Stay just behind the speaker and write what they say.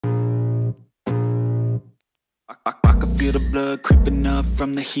I can feel the blood creeping up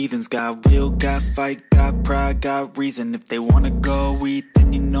from the heathens. Got will, got fight, got pride, got reason. If they wanna go eat,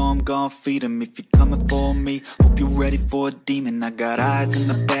 then you know I'm gon' feed them. If you're coming for me, hope you're ready for a demon. I got eyes in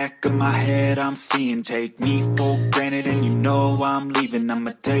the back of my head, I'm seeing. Take me for granted and you know I'm leaving.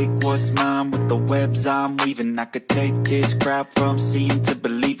 I'ma take what's mine with the webs I'm weaving. I could take this crowd from seeing to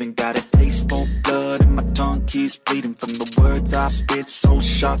believing. Got a taste for blood and my tongue keeps bleeding from the words I spit. So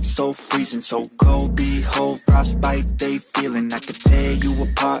sharp, so freezing, so cold. Behold, frostbite they feeling. I could tear you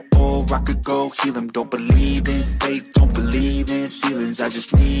apart or I could go heal them. Don't believe in fate, don't believe in ceilings. I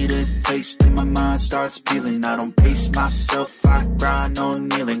just need a taste and my mind starts peeling. I don't pace myself, I grind on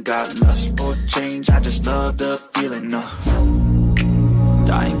kneeling. Got lust for change, I just love the feeling.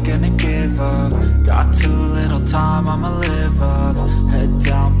 I ain't gonna give up. Got too little time, I'ma live up. Head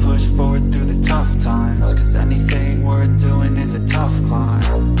down, push forward through the tough times. Cause anything worth doing is a tough climb.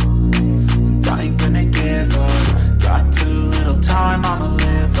 And I ain't gonna give up. Got too little time, I'ma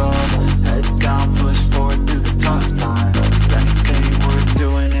live up. Head down, push forward through the tough times. Cause anything worth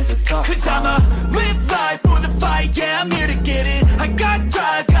doing is a tough climb. Cause I'ma live life for the fight, yeah, I'm here to get it. I got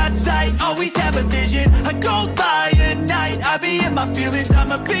drive, got sight, always have a vision. I don't lie at night, I be in my feelings.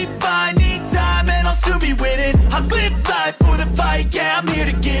 I'ma be fine, need time and I'll soon be winning. I live life for the fight, yeah, I'm here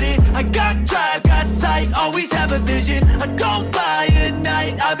to get it. I got drive, got sight, always have a vision. I don't lie at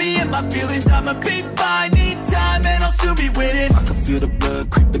night, I be in my feelings. I'ma be fine, need time and I'll soon be winning. I can feel the blood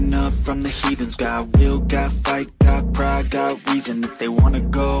creeping up from the heathens. Got will, got fight, got pride, got reason. If they wanna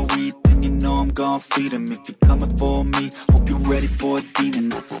go eat, then you know I'm gon' feed them. If you're coming for me, hope you're ready for a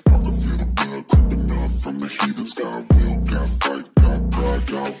demon. I can feel the blood creeping up from the heathens. Got will, got fight, got pride,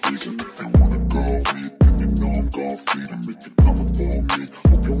 got reason. If they wanna go eat, then you know I'm gon' feed them. If you're coming for me,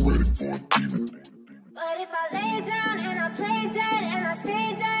 hope you're ready for a demon. But if I lay down and I play dead and I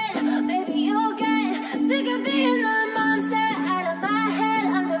stay dead, maybe you'll get sick of being the monster out of my head,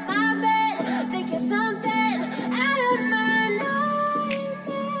 under my bed. Think you're something out of my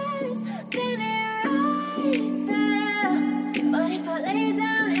nightmares, standing right there. But if I lay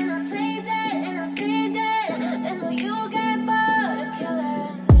down and I play dead and I stay dead, then will you get bored of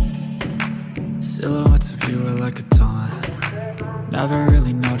killing me? Silhouettes of you are like a taunt. Never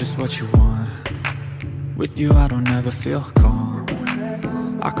really know just what you want. With you I don't ever feel calm.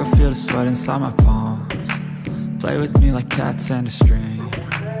 I can feel the sweat inside my palms. Play with me like cats and a string.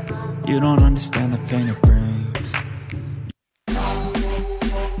 You don't understand the pain it brings.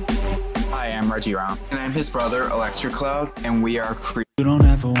 Hi, I'm Reggie Round, and I'm his brother, Electric Cloud, and we are You don't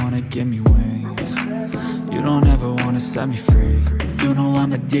ever wanna give me wings. You don't ever wanna set me free. You know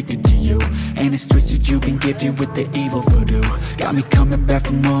I'm addicted to you, and it's twisted, you've been gifted with the evil voodoo. Got me coming back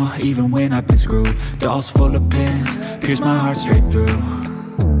for more, even when I've been screwed. Dolls full of pins, pierce my heart straight through.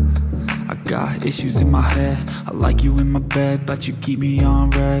 I got issues in my head, I like you in my bed, but you keep me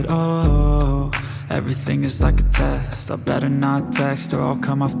on red. Oh, everything is like a test, I better not text or I'll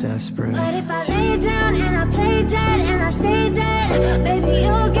come off desperate. But if I lay down and I play dead and I stay dead, baby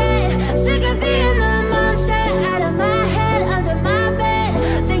you'll get sick of being the monster out of my head, under my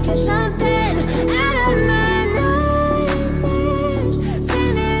bed. Think you're something out of my nightmares,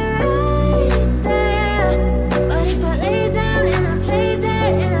 standing right there. But if I lay down and I play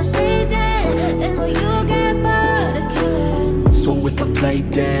dead and I stay dead, then will you get bored of killing me? So if I play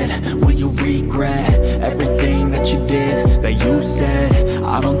dead, will you regret everything that you did, that you said?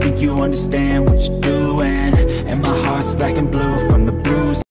 I don't think you understand what you're doing, and my heart's black and blue from the